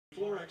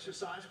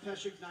exercise.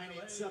 Peshek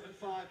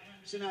 9.875.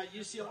 So now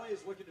UCLA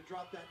is looking to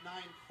drop that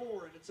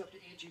 9.4, and it's up to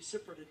Angi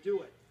Cipra to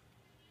do it.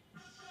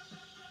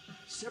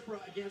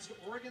 Cipra against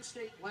Oregon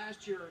State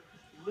last year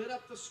lit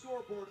up the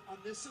scoreboard on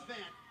this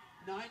event,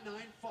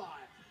 9.95.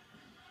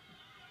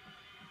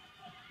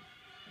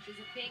 She's a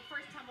big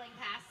first tumbling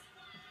pass.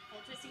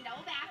 Full twisting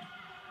double back.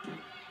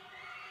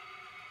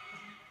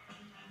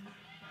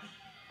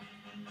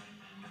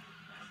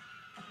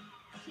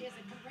 She is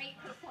a great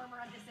performer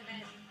on this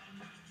event.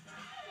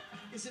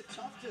 Is it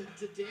tough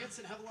to dance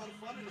and have a lot of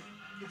fun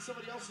in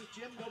somebody else's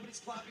gym?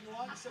 Nobody's clapping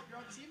along except your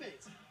own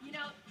teammates. You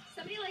know,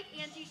 somebody like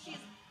Angi, she's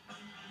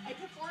a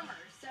performer,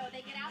 so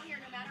they get out here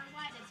no matter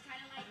what. It's kind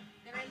of like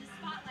they're in the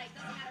spotlight.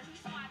 Doesn't matter who's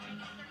watching.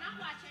 And if they're not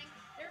watching,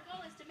 their goal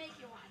is to make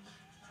you watch.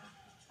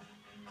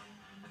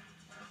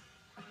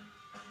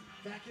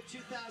 Back in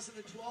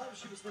 2012,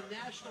 she was the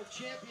national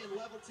champion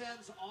level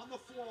 10s on the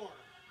floor.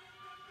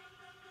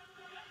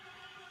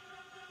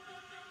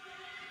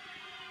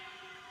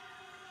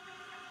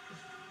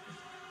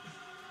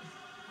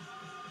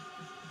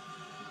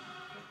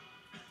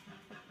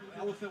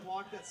 Elephant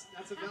walk, that's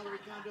a Valerie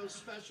Kondo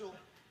special.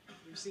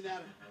 We've seen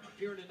that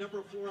appear in a number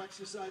of floor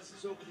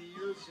exercises over the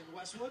years in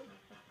Westwood.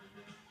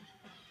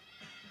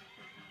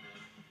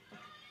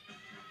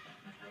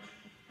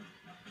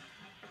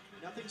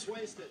 Nothing's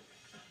wasted.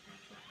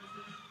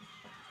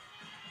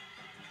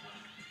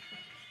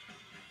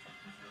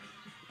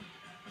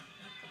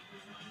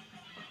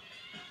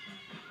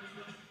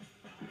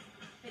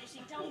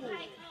 Finishing double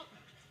pike. Oh.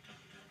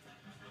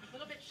 A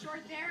little bit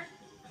short there.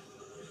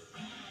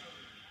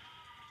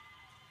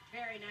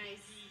 Very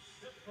nice.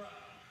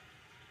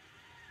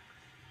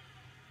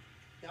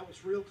 That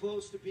was real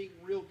close to being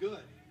real good.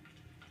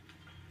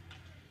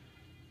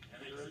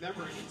 And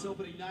remember, it's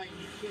opening night.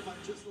 He came up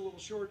just a little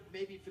short,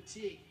 maybe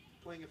fatigue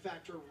playing a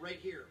factor right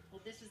here.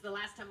 Well, this was the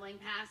last tumbling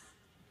pass.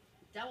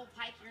 Double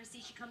pike, you're gonna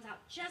see she comes out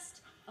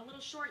just a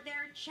little short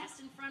there, chest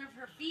in front of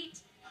her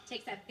feet,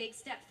 takes that big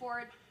step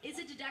forward. Is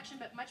a deduction,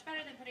 but much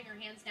better than putting her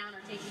hands down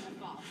or taking a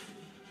fall.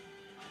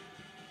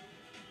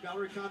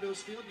 Valerie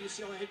Kondo's field,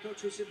 UCLA head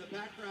coach was in the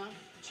background.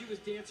 She was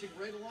dancing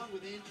right along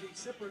with Angi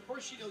Cipra. Of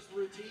course, she knows the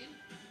routine.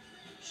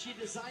 She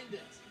designed it.